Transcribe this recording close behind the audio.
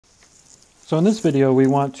So in this video we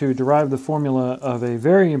want to derive the formula of a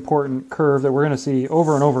very important curve that we're going to see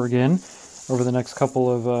over and over again over the next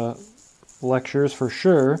couple of lectures for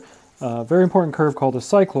sure. Very important curve called a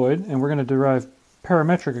cycloid, and we're going to derive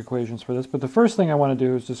parametric equations for this. But the first thing I want to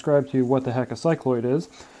do is describe to you what the heck a cycloid is.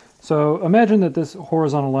 So imagine that this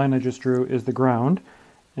horizontal line I just drew is the ground,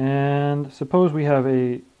 and suppose we have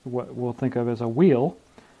what we'll think of as a wheel,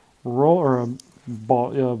 or a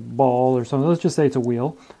ball or something. Let's just say it's a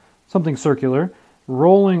wheel, something circular,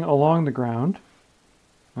 rolling along the ground.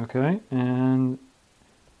 Okay, and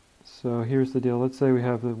so here's the deal. Let's say we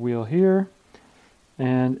have the wheel here,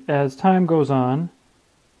 and as time goes on,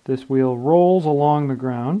 this wheel rolls along the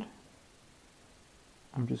ground.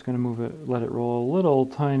 I'm just going to move it, let it roll a little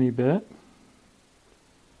tiny bit.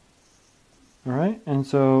 All right, and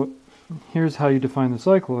so here's how you define the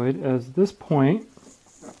cycloid. As this point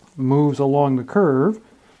moves along the curve,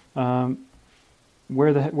 how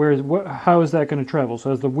is that going to travel?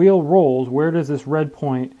 So as the wheel rolls, where does this red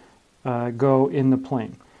point go in the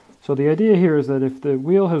plane? So the idea here is that if the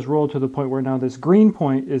wheel has rolled to the point where now this green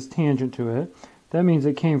point is tangent to it, that means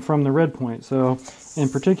it came from the red point. So in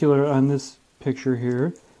particular on this picture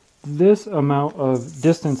here, this amount of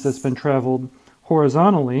distance that's been traveled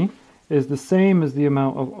horizontally is the same as the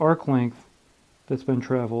amount of arc length that's been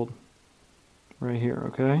traveled right here,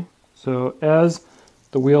 okay? So as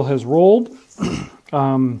the wheel has rolled,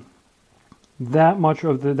 that much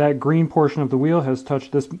of that green portion of the wheel has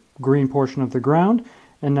touched this green portion of the ground,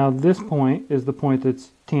 and now this point is the point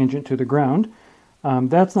that's tangent to the ground.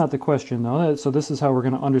 That's not the question though, so this is how we're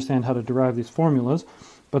going to understand how to derive these formulas.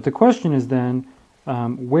 But the question is then,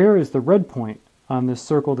 where is the red point on this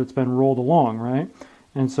circle that's been rolled along, right?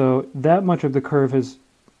 And so that much of the curve has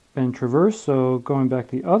been traversed, so going back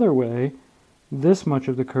the other way, this much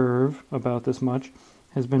of the curve, about this much,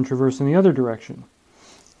 has been traversed in the other direction.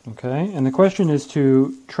 Okay, and the question is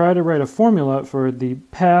to try to write a formula for the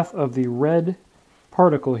path of the red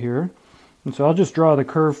particle here. And so I'll just draw the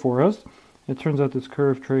curve for us. It turns out this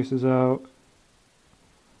curve traces out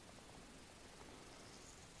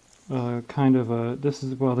kind of a,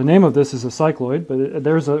 the name of this is a cycloid, but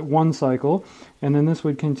there's one cycle, and then this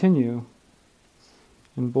would continue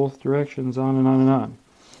in both directions on and on and on.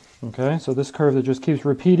 Okay, so this curve that just keeps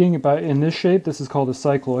repeating in this shape, this is called a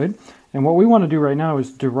cycloid. And what we want to do right now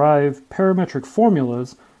is derive parametric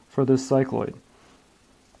formulas for this cycloid.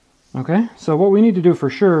 Okay, so what we need to do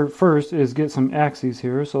for sure first is get some axes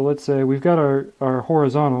here. So let's say we've got our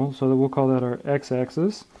horizontal, so that we'll call that our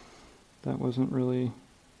x-axis. That wasn't really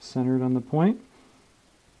centered on the point.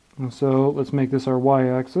 And so let's make this our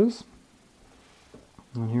y-axis.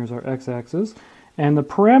 And here's our x-axis. And the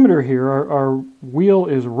parameter here, our wheel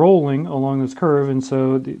is rolling along this curve, and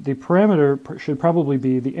so the parameter should probably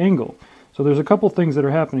be the angle. So there's a couple things that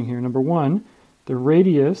are happening here. Number one, the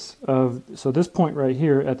radius of, so this point right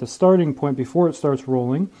here at the starting point before it starts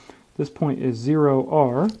rolling, this point is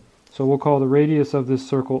 0r, so we'll call the radius of this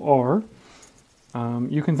circle r.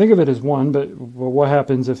 You can think of it as 1, but what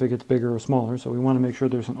happens if it gets bigger or smaller? So we want to make sure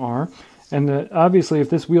there's an r. And obviously if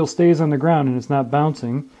this wheel stays on the ground and it's not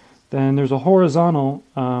bouncing, then there's a horizontal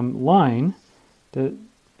line that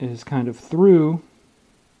is kind of through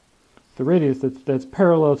the radius that's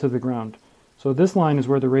parallel to the ground. So this line is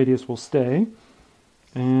where the radius will stay,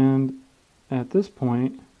 and at this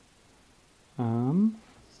point the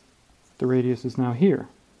radius is now here.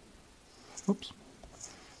 Oops.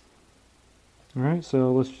 Alright,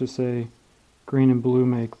 so let's just say green and blue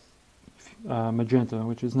make magenta,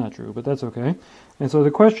 which is not true, but that's okay. And so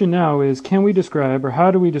the question now is, can we describe, or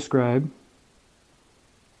how do we describe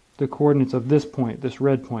the coordinates of this point, this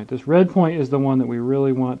red point? This red point is the one that we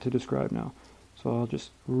really want to describe now. So I'll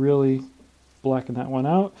just really blacken that one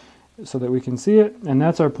out so that we can see it, and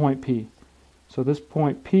that's our point P. So this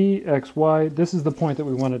point P, X, Y, this is the point that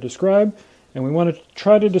we want to describe, and we want to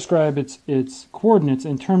try to describe its coordinates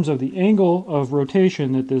in terms of the angle of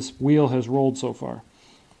rotation that this wheel has rolled so far.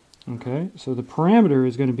 Okay, so the parameter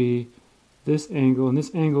is going to be this angle, and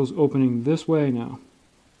this angle is opening this way now.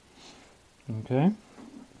 Okay,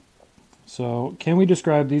 so can we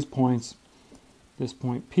describe these points, this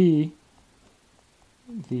point P,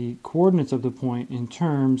 the coordinates of the point in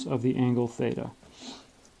terms of the angle theta?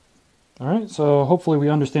 All right, so hopefully we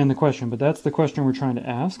understand the question, but that's the question we're trying to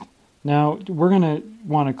ask. Now, we're going to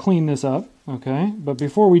want to clean this up, okay? But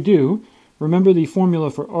before we do, remember the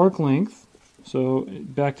formula for arc length. So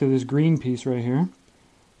back to this green piece right here.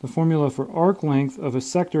 The formula for arc length of a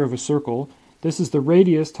sector of a circle. This is the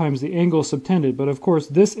radius times the angle subtended, but of course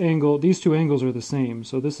this angle, these two angles are the same.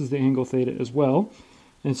 So this is the angle theta as well.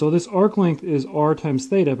 And so this arc length is r times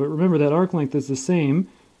theta, but remember that arc length is the same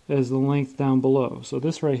as the length down below. So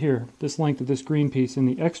this right here, this length of this green piece in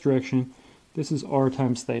the x direction, this is r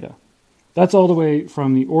times theta. That's all the way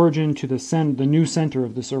from the origin to the new center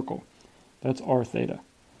of the circle. That's r theta.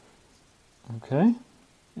 Okay,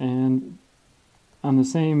 and on the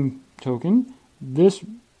same token, this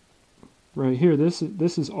right here, this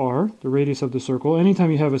is r, the radius of the circle.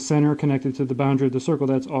 Anytime you have a center connected to the boundary of the circle,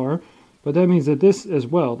 that's r. But that means that this as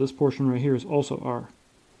well, this portion right here, is also r.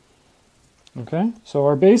 Okay, so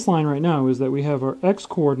our baseline right now is that we have our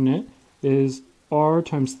x-coordinate is r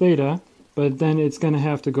times theta, but then it's going to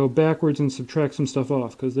have to go backwards and subtract some stuff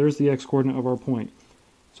off, because there's the x-coordinate of our point.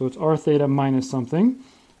 So it's r theta minus something.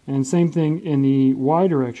 And same thing in the y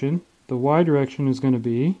direction. The y direction is going to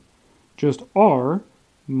be just r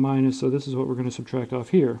minus, so this is what we're going to subtract off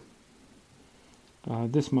here.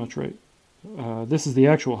 This much, right? This is the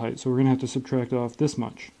actual height, so we're going to have to subtract off this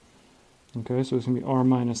much. Okay, so it's going to be r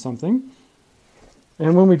minus something.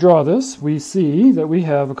 And when we draw this, we see that we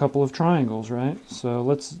have a couple of triangles, right? So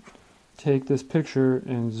let's take this picture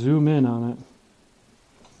and zoom in on it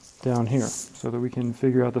down here so that we can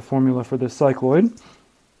figure out the formula for this cycloid.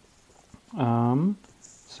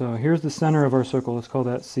 So here's the center of our circle. Let's call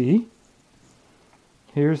that C.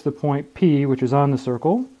 Here's the point P, which is on the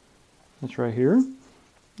circle. That's right here.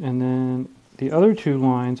 And then the other two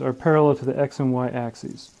lines are parallel to the x and y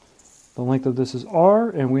axes. The length of this is r,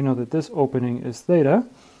 and we know that this opening is theta.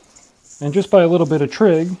 And just by a little bit of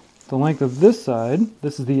trig, the length of this side,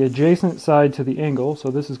 this is the adjacent side to the angle, so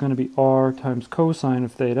this is going to be r times cosine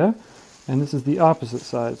of theta. And this is the opposite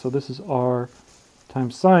side, so this is r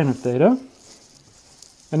times sine of theta.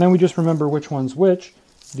 And then we just remember which one's which.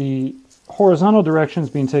 The horizontal direction is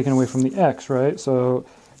being taken away from the x, right? So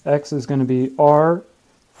x is going to be r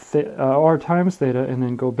times theta, and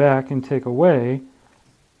then go back and take away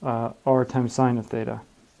r times sine of theta.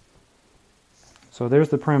 So there's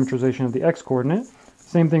the parametrization of the x-coordinate.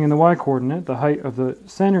 Same thing in the y-coordinate. The height of the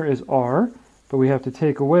center is r, but we have to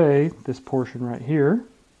take away this portion right here.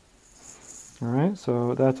 All right,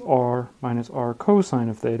 so that's r minus r cosine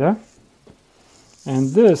of theta. And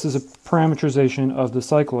this is a parametrization of the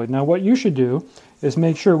cycloid. Now what you should do is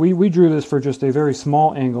make sure, we drew this for just a very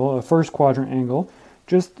small angle, a first quadrant angle.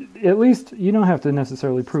 Just at least, you don't have to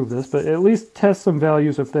necessarily prove this, but at least test some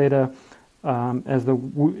values of theta as the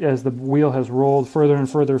wheel has rolled further and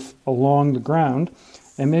further along the ground,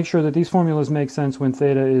 and make sure that these formulas make sense when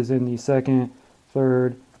theta is in the second,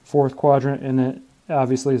 third, fourth quadrant, and that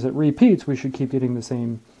obviously as it repeats, we should keep getting the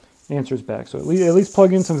same answers back. So at least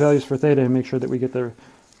plug in some values for theta and make sure that we get the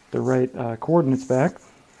right coordinates back,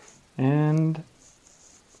 and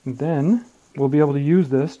then we'll be able to use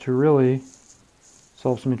this to really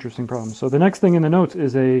solve some interesting problems. So the next thing in the notes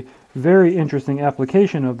is a very interesting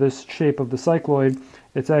application of this shape of the cycloid.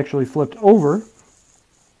 It's actually flipped over.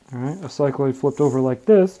 All right, a cycloid flipped over like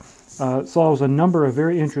this solves a number of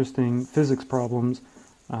very interesting physics problems,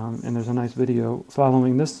 and there's a nice video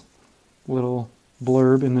following this little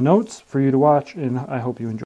blurb in the notes for you to watch, and I hope you enjoy.